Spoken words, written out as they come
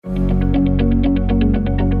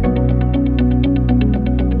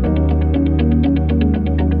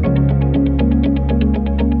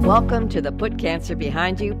Welcome to the Put Cancer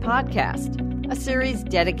Behind You podcast, a series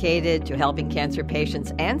dedicated to helping cancer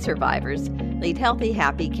patients and survivors lead healthy,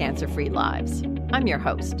 happy, cancer-free lives. I'm your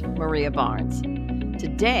host, Maria Barnes.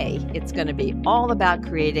 Today, it's going to be all about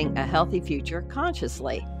creating a healthy future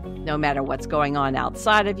consciously, no matter what's going on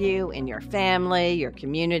outside of you, in your family, your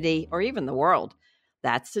community, or even the world.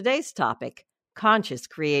 That's today's topic, conscious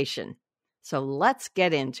creation. So let's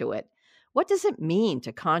get into it. What does it mean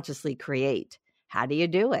to consciously create? How do you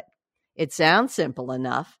do it? It sounds simple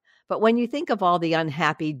enough, but when you think of all the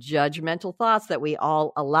unhappy, judgmental thoughts that we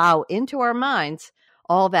all allow into our minds,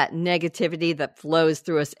 all that negativity that flows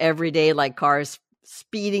through us every day like cars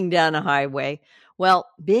speeding down a highway, well,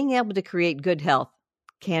 being able to create good health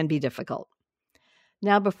can be difficult.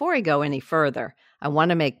 Now, before I go any further, I want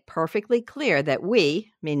to make perfectly clear that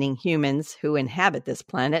we, meaning humans who inhabit this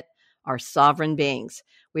planet, are sovereign beings.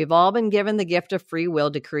 We've all been given the gift of free will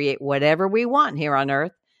to create whatever we want here on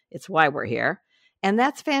Earth. It's why we're here. And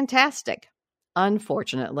that's fantastic.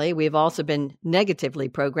 Unfortunately, we've also been negatively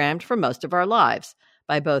programmed for most of our lives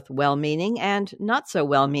by both well-meaning and not so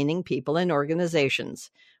well-meaning people and organizations,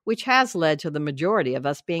 which has led to the majority of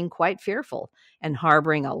us being quite fearful and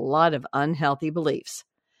harboring a lot of unhealthy beliefs.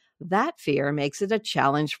 That fear makes it a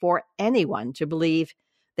challenge for anyone to believe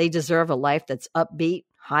they deserve a life that's upbeat,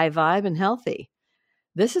 high vibe, and healthy.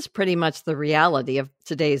 This is pretty much the reality of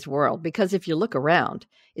today's world, because if you look around,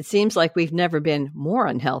 it seems like we've never been more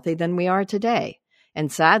unhealthy than we are today.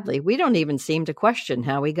 And sadly, we don't even seem to question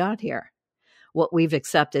how we got here. What we've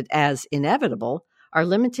accepted as inevitable are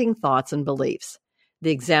limiting thoughts and beliefs.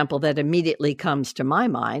 The example that immediately comes to my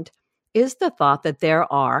mind is the thought that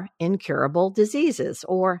there are incurable diseases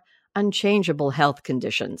or unchangeable health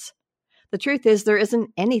conditions. The truth is there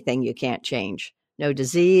isn't anything you can't change. No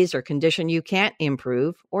disease or condition you can't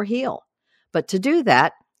improve or heal. But to do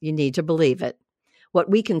that, you need to believe it. What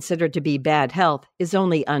we consider to be bad health is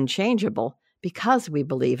only unchangeable because we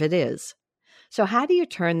believe it is. So how do you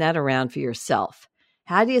turn that around for yourself?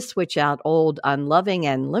 How do you switch out old, unloving,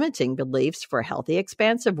 and limiting beliefs for healthy,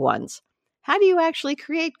 expansive ones? How do you actually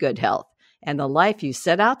create good health and the life you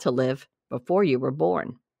set out to live before you were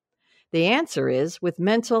born? The answer is with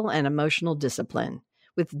mental and emotional discipline,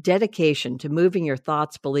 with dedication to moving your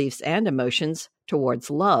thoughts, beliefs, and emotions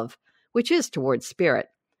towards love, which is towards spirit,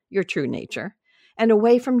 your true nature, and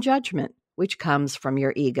away from judgment, which comes from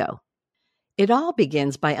your ego. It all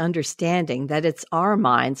begins by understanding that it's our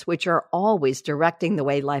minds which are always directing the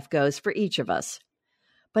way life goes for each of us.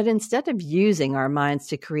 But instead of using our minds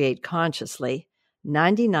to create consciously,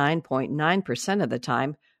 99.9% of the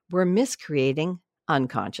time, we're miscreating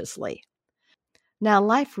unconsciously. Now,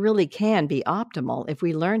 life really can be optimal if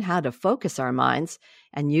we learn how to focus our minds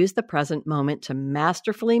and use the present moment to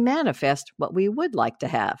masterfully manifest what we would like to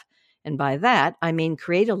have. And by that, I mean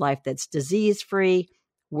create a life that's disease-free,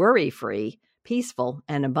 worry-free, peaceful,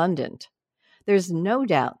 and abundant. There's no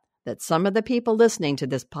doubt that some of the people listening to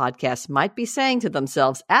this podcast might be saying to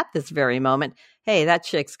themselves at this very moment, hey, that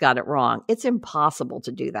chick's got it wrong. It's impossible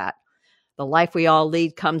to do that. The life we all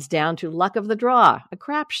lead comes down to luck of the draw, a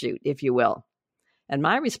crapshoot, if you will. And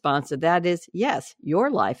my response to that is, yes, your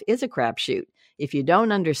life is a crapshoot if you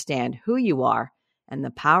don't understand who you are and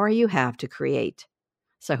the power you have to create.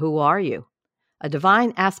 So who are you? A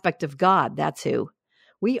divine aspect of God, that's who.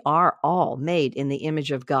 We are all made in the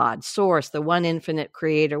image of God, Source, the one infinite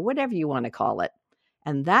creator, whatever you want to call it.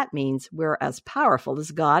 And that means we're as powerful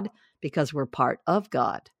as God because we're part of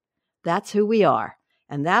God. That's who we are.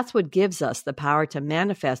 And that's what gives us the power to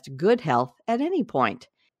manifest good health at any point,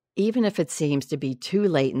 even if it seems to be too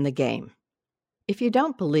late in the game. If you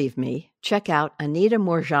don't believe me, check out Anita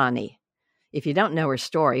Moorjani. If you don't know her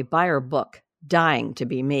story, buy her book, Dying to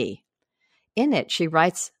Be Me. In it, she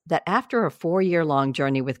writes that after a 4-year-long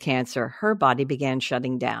journey with cancer, her body began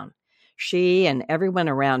shutting down. She and everyone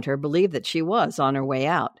around her believed that she was on her way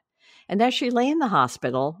out. And as she lay in the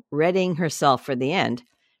hospital, readying herself for the end,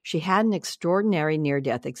 she had an extraordinary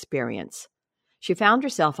near-death experience. She found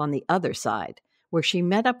herself on the other side, where she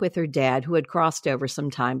met up with her dad who had crossed over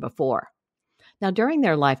some time before. Now, during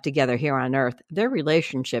their life together here on Earth, their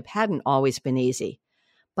relationship hadn't always been easy.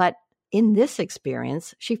 But in this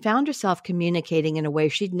experience, she found herself communicating in a way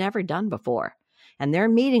she'd never done before. And their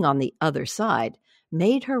meeting on the other side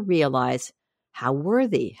made her realize how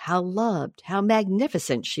worthy, how loved, how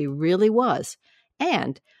magnificent she really was,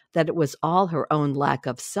 and that it was all her own lack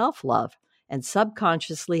of self-love and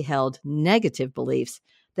subconsciously held negative beliefs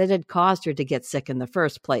that had caused her to get sick in the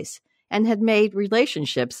first place and had made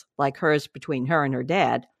relationships like hers between her and her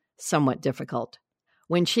dad somewhat difficult.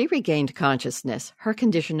 When she regained consciousness, her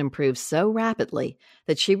condition improved so rapidly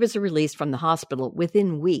that she was released from the hospital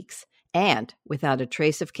within weeks and without a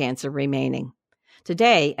trace of cancer remaining.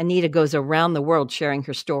 Today, Anita goes around the world sharing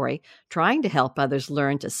her story, trying to help others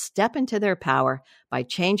learn to step into their power by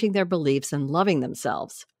changing their beliefs and loving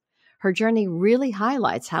themselves. Her journey really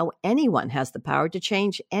highlights how anyone has the power to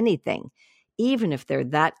change anything, even if they're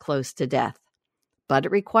that close to death. But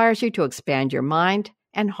it requires you to expand your mind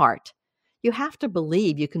and heart. You have to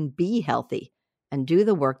believe you can be healthy and do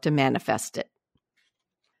the work to manifest it.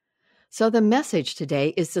 So the message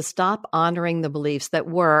today is to stop honoring the beliefs that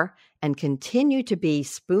were and continue to be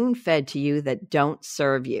spoon-fed to you that don't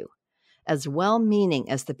serve you. As well-meaning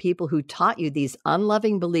as the people who taught you these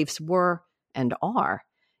unloving beliefs were and are,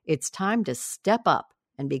 it's time to step up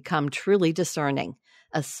and become truly discerning,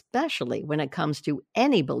 especially when it comes to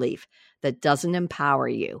any belief that doesn't empower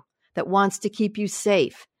you, that wants to keep you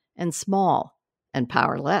safe and small and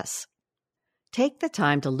powerless. Take the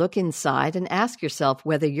time to look inside and ask yourself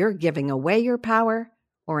whether you're giving away your power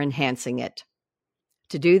or enhancing it.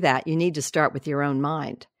 To do that, you need to start with your own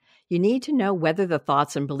mind. You need to know whether the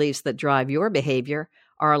thoughts and beliefs that drive your behavior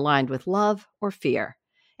are aligned with love or fear.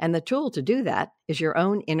 And the tool to do that is your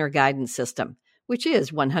own inner guidance system, which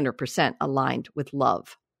is 100% aligned with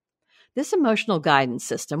love. This emotional guidance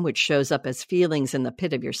system, which shows up as feelings in the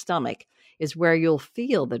pit of your stomach, is where you'll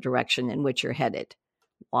feel the direction in which you're headed.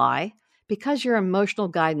 Why? Because your emotional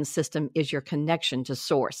guidance system is your connection to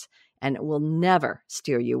source, and it will never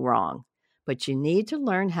steer you wrong. But you need to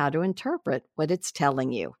learn how to interpret what it's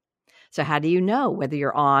telling you. So how do you know whether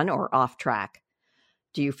you're on or off track?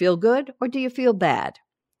 Do you feel good or do you feel bad?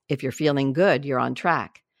 If you're feeling good, you're on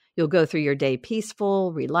track. You'll go through your day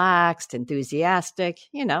peaceful, relaxed, enthusiastic,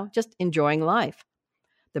 just enjoying life.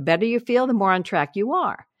 The better you feel, the more on track you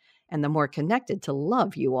are, and the more connected to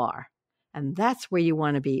love you are. And that's where you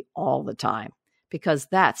want to be all the time, because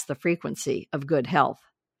that's the frequency of good health.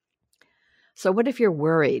 So what if you're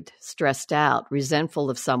worried, stressed out, resentful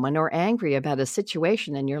of someone, or angry about a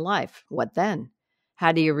situation in your life? What then?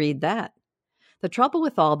 How do you read that? The trouble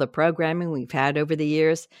with all the programming we've had over the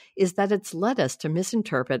years is that it's led us to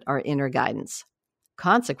misinterpret our inner guidance.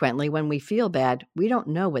 Consequently, when we feel bad, we don't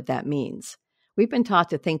know what that means. We've been taught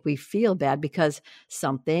to think we feel bad because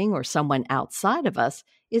something or someone outside of us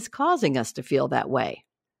is causing us to feel that way.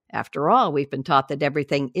 After all, we've been taught that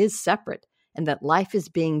everything is separate and that life is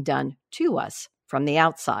being done to us from the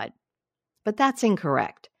outside. But that's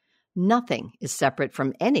incorrect. Nothing is separate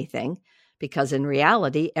from anything because in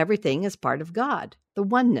reality, everything is part of God, the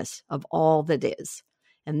oneness of all that is.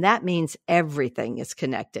 And that means everything is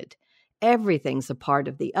connected. Everything's a part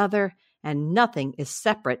of the other, and nothing is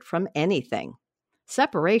separate from anything.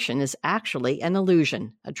 Separation is actually an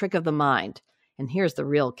illusion, a trick of the mind. And here's the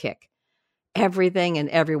real kick. Everything and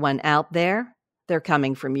everyone out there, they're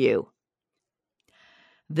coming from you.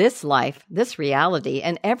 This life, this reality,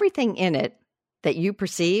 and everything in it that you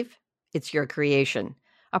perceive, it's your creation,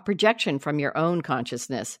 a projection from your own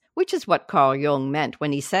consciousness, which is what Carl Jung meant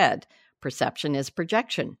when he said, perception is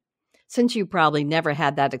projection. Since you probably never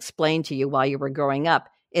had that explained to you while you were growing up,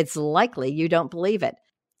 it's likely you don't believe it.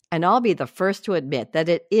 And I'll be the first to admit that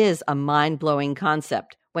it is a mind-blowing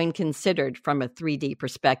concept when considered from a 3D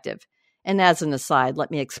perspective. And as an aside,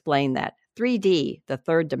 let me explain that. 3D, the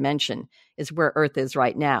third dimension, is where Earth is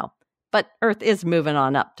right now. But Earth is moving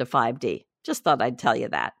on up to 5D. Just thought I'd tell you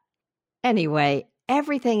that. Anyway,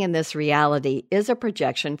 everything in this reality is a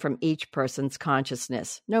projection from each person's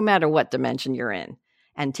consciousness, no matter what dimension you're in.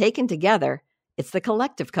 And taken together, it's the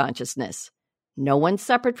collective consciousness. No one's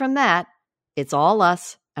separate from that. It's all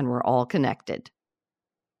us, and we're all connected.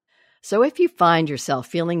 So if you find yourself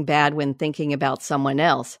feeling bad when thinking about someone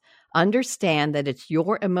else, understand that it's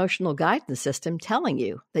your emotional guidance system telling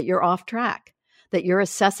you that you're off track, that you're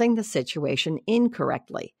assessing the situation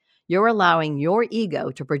incorrectly. You're allowing your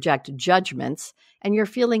ego to project judgments, and you're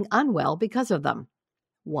feeling unwell because of them.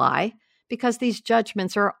 Why? Because these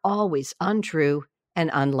judgments are always untrue and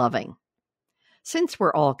unloving. Since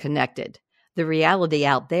we're all connected, the reality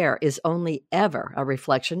out there is only ever a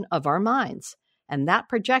reflection of our minds. And that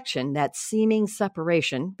projection, that seeming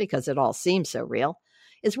separation, because it all seems so real,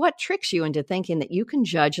 is what tricks you into thinking that you can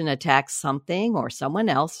judge and attack something or someone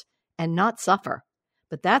else and not suffer.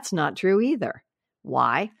 But that's not true either.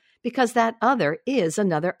 Why? Because that other is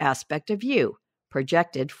another aspect of you,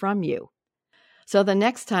 projected from you. So the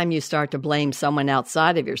next time you start to blame someone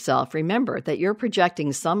outside of yourself, remember that you're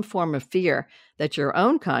projecting some form of fear that your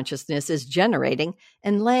own consciousness is generating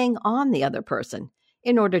and laying on the other person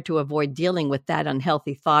in order to avoid dealing with that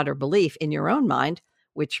unhealthy thought or belief in your own mind,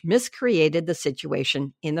 which miscreated the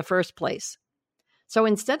situation in the first place. So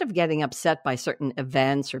instead of getting upset by certain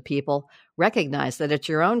events or people, recognize that it's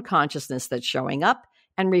your own consciousness that's showing up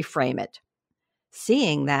and reframe it.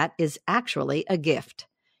 Seeing that is actually a gift.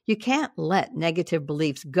 You can't let negative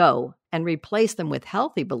beliefs go and replace them with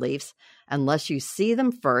healthy beliefs unless you see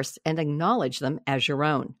them first and acknowledge them as your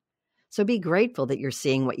own. So be grateful that you're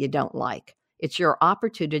seeing what you don't like. It's your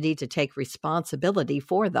opportunity to take responsibility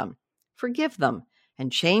for them. Forgive them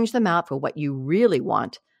and change them out for what you really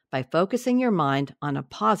want by focusing your mind on a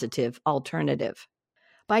positive alternative.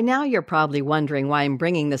 By now, you're probably wondering why I'm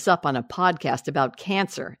bringing this up on a podcast about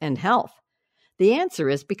cancer and health. The answer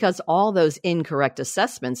is because all those incorrect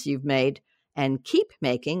assessments you've made and keep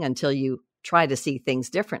making until you try to see things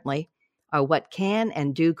differently are what can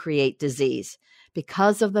and do create disease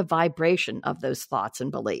because of the vibration of those thoughts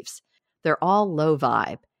and beliefs. They're all low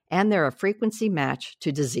vibe, and they're a frequency match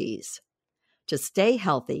to disease. To stay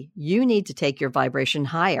healthy, you need to take your vibration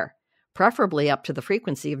higher, preferably up to the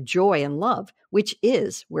frequency of joy and love, which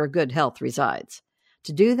is where good health resides.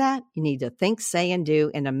 To do that, you need to think, say, and do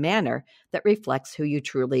in a manner that reflects who you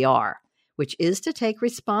truly are, which is to take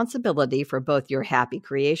responsibility for both your happy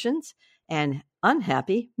creations and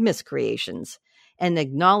unhappy miscreations, and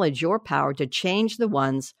acknowledge your power to change the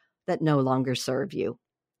ones that no longer serve you.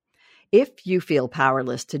 If you feel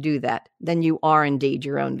powerless to do that, then you are indeed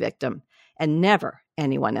your own victim, and never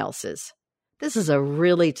anyone else's. This is a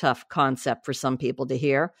really tough concept for some people to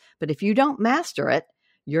hear, but if you don't master it,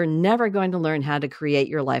 you're never going to learn how to create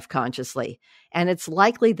your life consciously, and it's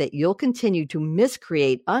likely that you'll continue to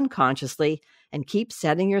miscreate unconsciously and keep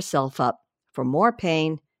setting yourself up for more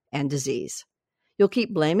pain and disease. You'll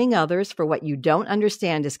keep blaming others for what you don't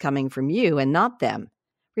understand is coming from you and not them.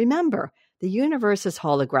 Remember, the universe is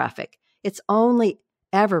holographic. It's only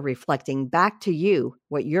ever reflecting back to you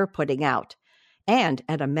what you're putting out, and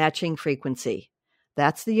at a matching frequency.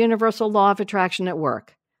 That's the universal law of attraction at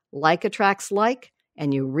work. Like attracts like,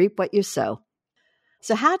 and you reap what you sow.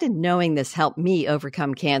 So how did knowing this help me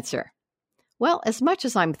overcome cancer? Well, as much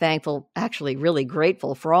as I'm thankful, actually really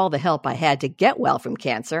grateful for all the help I had to get well from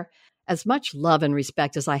cancer, as much love and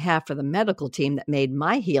respect as I have for the medical team that made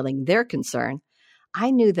my healing their concern, I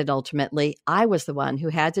knew that ultimately I was the one who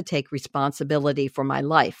had to take responsibility for my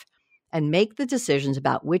life and make the decisions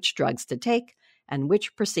about which drugs to take and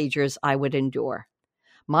which procedures I would endure.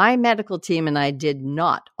 My medical team and I did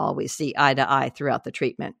not always see eye to eye throughout the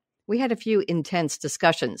treatment. We had a few intense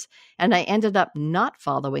discussions, and I ended up not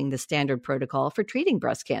following the standard protocol for treating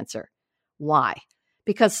breast cancer. Why?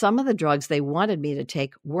 Because some of the drugs they wanted me to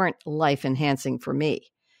take weren't life-enhancing for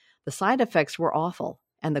me. The side effects were awful,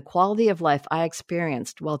 and the quality of life I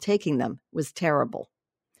experienced while taking them was terrible.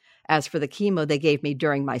 As for the chemo they gave me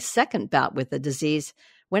during my second bout with the disease,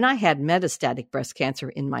 when I had metastatic breast cancer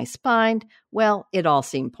in my spine, well, it all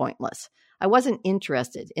seemed pointless. I wasn't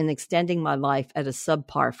interested in extending my life at a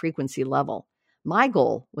subpar frequency level. My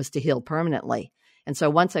goal was to heal permanently, and so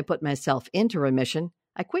once I put myself into remission,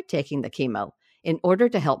 I quit taking the chemo in order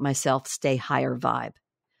to help myself stay higher vibe.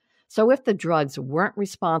 So if the drugs weren't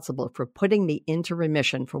responsible for putting me into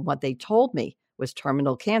remission from what they told me was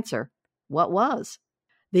terminal cancer, what was?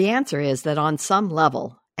 The answer is that on some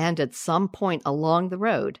level, and at some point along the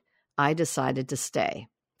road, I decided to stay,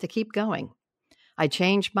 to keep going. I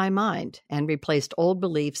changed my mind and replaced old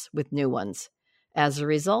beliefs with new ones. As a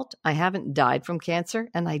result, I haven't died from cancer,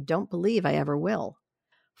 and I don't believe I ever will.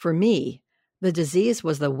 For me, the disease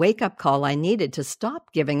was the wake-up call I needed to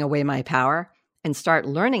stop giving away my power and start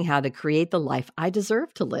learning how to create the life I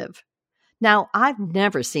deserve to live. Now, I've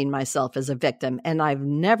never seen myself as a victim, and I've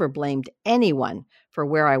never blamed anyone for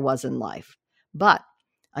where I was in life. But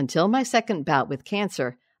until my second bout with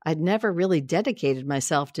cancer, I'd never really dedicated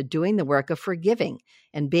myself to doing the work of forgiving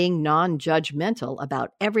and being non-judgmental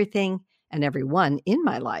about everything and everyone in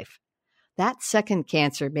my life. That second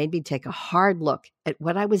cancer made me take a hard look at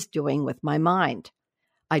what I was doing with my mind.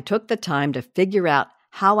 I took the time to figure out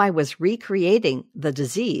how I was recreating the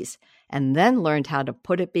disease and then learned how to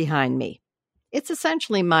put it behind me. It's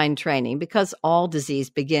essentially mind training because all disease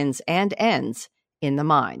begins and ends in the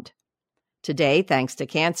mind. Today, thanks to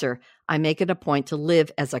cancer, I make it a point to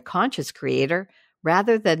live as a conscious creator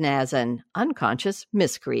rather than as an unconscious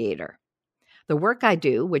miscreator. The work I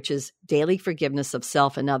do, which is daily forgiveness of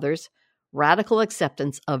self and others, radical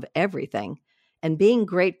acceptance of everything, and being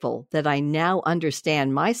grateful that I now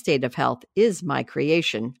understand my state of health is my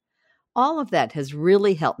creation, all of that has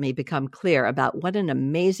really helped me become clear about what an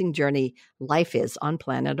amazing journey life is on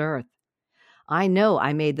planet Earth. I know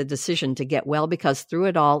I made the decision to get well because through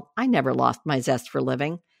it all, I never lost my zest for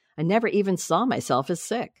living. I never even saw myself as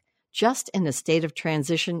sick, just in a state of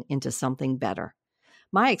transition into something better.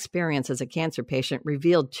 My experience as a cancer patient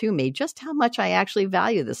revealed to me just how much I actually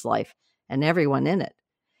value this life and everyone in it.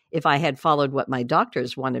 If I had followed what my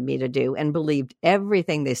doctors wanted me to do and believed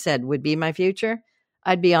everything they said would be my future,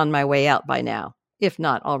 I'd be on my way out by now, if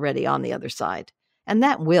not already on the other side. And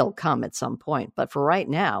that will come at some point. But for right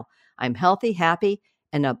now, I'm healthy, happy,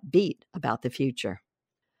 and upbeat about the future.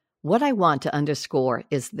 What I want to underscore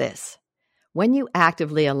is this. When you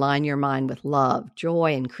actively align your mind with love,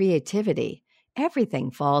 joy, and creativity,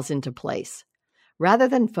 everything falls into place. Rather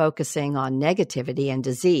than focusing on negativity and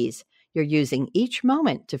disease, you're using each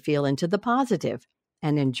moment to feel into the positive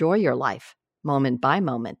and enjoy your life, moment by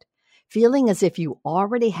moment, feeling as if you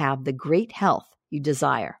already have the great health you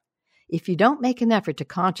desire. If you don't make an effort to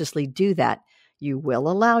consciously do that, you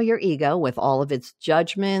will allow your ego, with all of its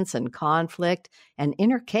judgments and conflict and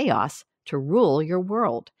inner chaos, to rule your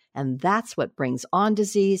world. And that's what brings on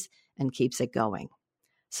disease and keeps it going.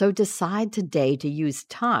 So decide today to use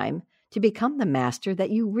time to become the master that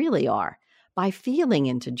you really are by feeling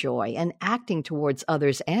into joy and acting towards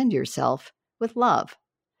others and yourself with love.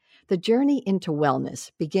 The journey into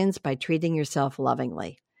wellness begins by treating yourself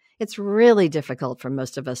lovingly. It's really difficult for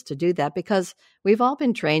most of us to do that because we've all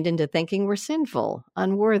been trained into thinking we're sinful,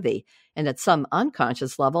 unworthy, and at some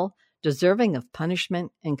unconscious level, deserving of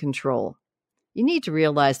punishment and control. You need to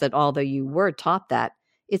realize that although you were taught that,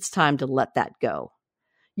 it's time to let that go.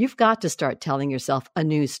 You've got to start telling yourself a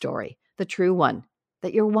new story, the true one,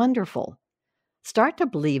 that you're wonderful. Start to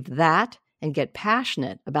believe that and get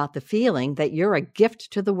passionate about the feeling that you're a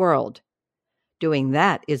gift to the world. Doing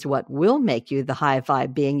that is what will make you the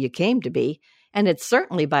high-vibe being you came to be, and it's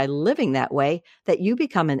certainly by living that way that you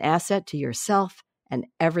become an asset to yourself and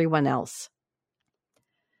everyone else.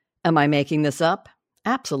 Am I making this up?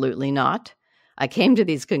 Absolutely not. I came to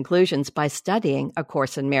these conclusions by studying A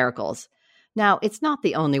Course in Miracles. Now, it's not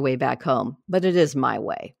the only way back home, but it is my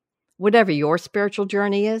way. Whatever your spiritual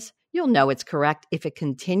journey is, you'll know it's correct if it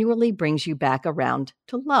continually brings you back around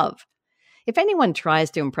to love. If anyone tries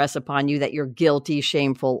to impress upon you that you're guilty,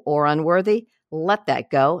 shameful, or unworthy, let that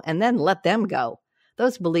go and then let them go.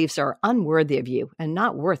 Those beliefs are unworthy of you and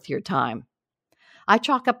not worth your time. I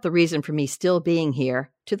chalk up the reason for me still being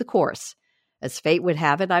here to the Course. As fate would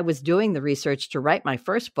have it, I was doing the research to write my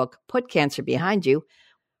first book, Put Cancer Behind You,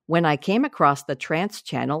 when I came across the trance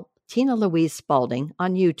channel Tina Louise Spalding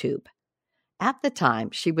on YouTube. At the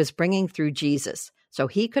time, she was bringing through Jesus, so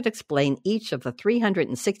he could explain each of the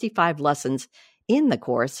 365 lessons in the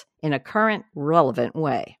Course in a current, relevant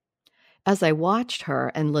way. As I watched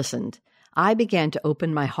her and listened, I began to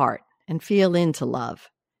open my heart and feel into love,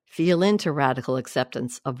 feel into radical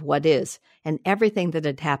acceptance of what is and everything that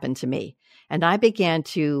had happened to me. And I began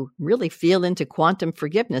to really feel into quantum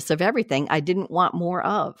forgiveness of everything I didn't want more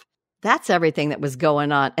of. That's everything that was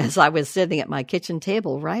going on as I was sitting at my kitchen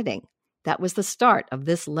table writing. That was the start of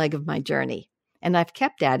this leg of my journey. And I've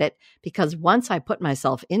kept at it because once I put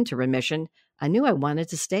myself into remission, I knew I wanted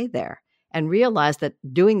to stay there and realized that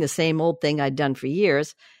doing the same old thing I'd done for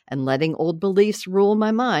years and letting old beliefs rule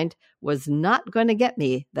my mind was not going to get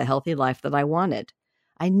me the healthy life that I wanted.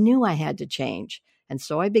 I knew I had to change, and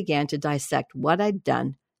so I began to dissect what I'd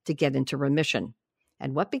done to get into remission.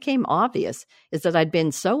 And what became obvious is that I'd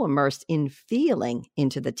been so immersed in feeling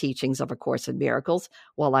into the teachings of A Course in Miracles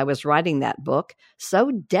while I was writing that book, so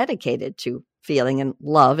dedicated to feeling in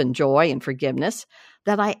love and joy and forgiveness,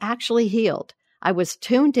 that I actually healed. I was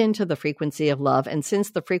tuned into the frequency of love, and since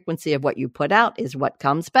the frequency of what you put out is what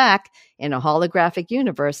comes back in a holographic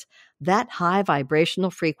universe, that high vibrational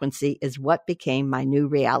frequency is what became my new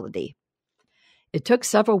reality. It took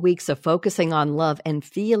several weeks of focusing on love and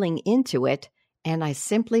feeling into it, and I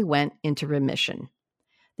simply went into remission.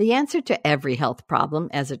 The answer to every health problem,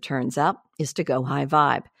 as it turns out, is to go high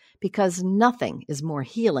vibe, because nothing is more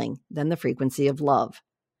healing than the frequency of love.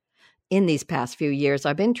 In these past few years,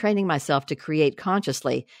 I've been training myself to create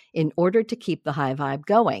consciously in order to keep the high vibe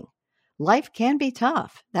going. Life can be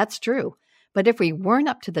tough, that's true, but if we weren't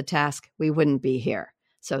up to the task, we wouldn't be here.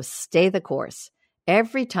 So stay the course.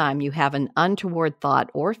 Every time you have an untoward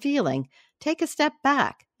thought or feeling, take a step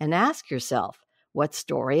back and ask yourself, what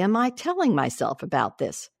story am I telling myself about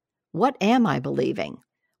this? What am I believing?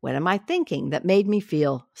 What am I thinking that made me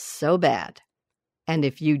feel so bad? And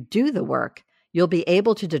if you do the work, you'll be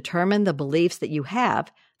able to determine the beliefs that you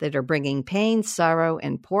have that are bringing pain, sorrow,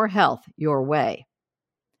 and poor health your way.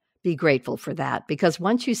 Be grateful for that, because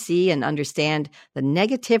once you see and understand the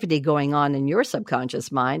negativity going on in your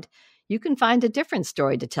subconscious mind, you can find a different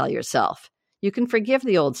story to tell yourself. You can forgive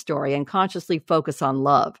the old story and consciously focus on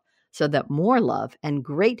love so that more love and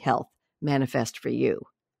great health manifest for you.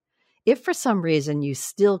 If for some reason you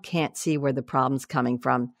still can't see where the problem's coming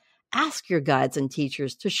from, ask your guides and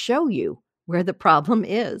teachers to show you where the problem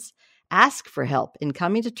is. Ask for help in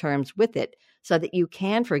coming to terms with it so that you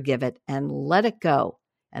can forgive it and let it go.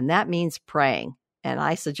 And that means praying. And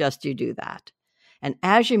I suggest you do that. And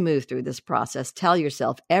as you move through this process, tell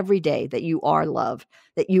yourself every day that you are love,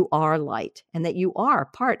 that you are light, and that you are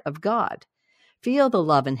part of God. Feel the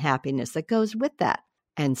love and happiness that goes with that.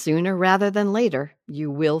 And sooner rather than later,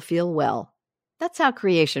 you will feel well. That's how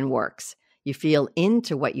creation works. You feel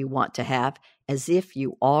into what you want to have as if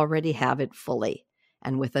you already have it fully.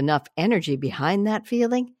 And with enough energy behind that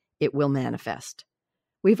feeling, it will manifest.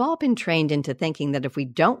 We've all been trained into thinking that if we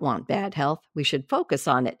don't want bad health, we should focus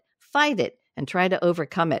on it, fight it, and try to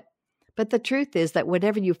overcome it. But the truth is that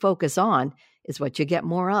whatever you focus on is what you get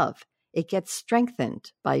more of. It gets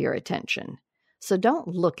strengthened by your attention. So don't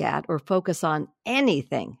look at or focus on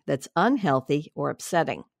anything that's unhealthy or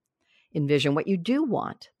upsetting. Envision what you do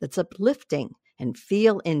want that's uplifting and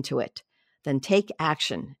feel into it. Then take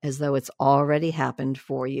action as though it's already happened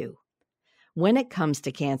for you. When it comes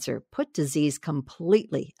to cancer, put disease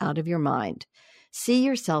completely out of your mind. See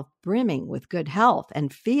yourself brimming with good health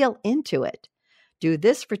and feel into it. Do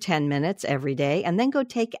this for 10 minutes every day and then go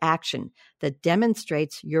take action that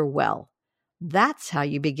demonstrates you're well. That's how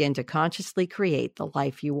you begin to consciously create the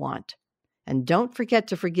life you want. And don't forget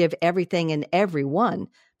to forgive everything and everyone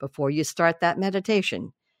before you start that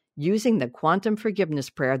meditation, using the quantum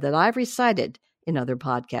forgiveness prayer that I've recited in other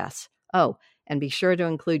podcasts. Oh, and be sure to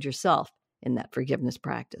include yourself in that forgiveness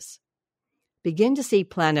practice. Begin to see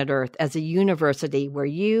planet Earth as a university where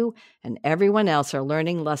you and everyone else are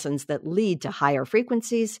learning lessons that lead to higher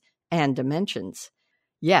frequencies and dimensions.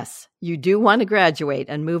 Yes, you do want to graduate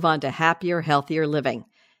and move on to happier, healthier living.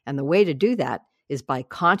 And the way to do that is by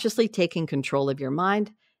consciously taking control of your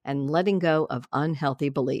mind and letting go of unhealthy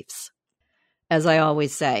beliefs. As I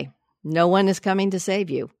always say, no one is coming to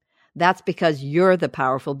save you. That's because you're the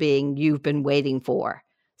powerful being you've been waiting for.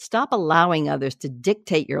 Stop allowing others to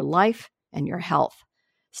dictate your life and your health.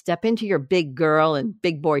 Step into your big girl and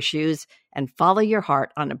big boy shoes and follow your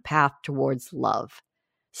heart on a path towards love.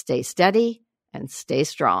 Stay steady and stay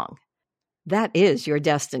strong. That is your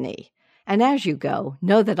destiny. And as you go,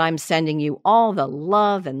 know that I'm sending you all the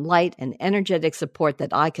love and light and energetic support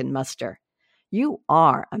that I can muster. You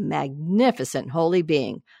are a magnificent holy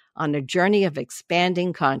being on a journey of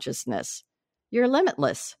expanding consciousness. You're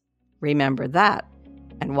limitless. Remember that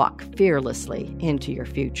and walk fearlessly into your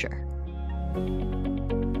future.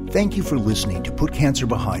 Thank you for listening to Put Cancer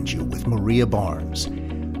Behind You with Maria Barnes.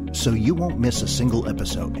 So you won't miss a single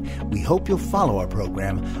episode, we hope you'll follow our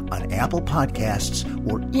program on Apple Podcasts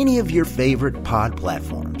or any of your favorite pod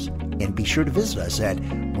platforms. And be sure to visit us at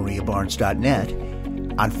mariabarnes.net,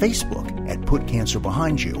 on Facebook at Put Cancer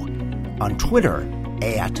Behind You, on Twitter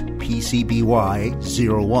at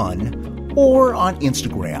PCBY01, or on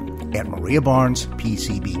Instagram at Maria Barnes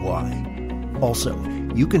PCBY. Also,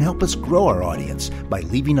 you can help us grow our audience by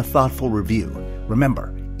leaving a thoughtful review.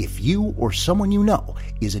 Remember, if you or someone you know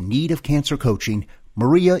is in need of cancer coaching,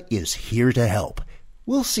 Maria is here to help.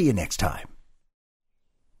 We'll see you next time.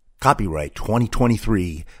 Copyright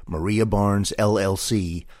 2023, Maria Barnes,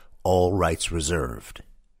 LLC, all rights reserved.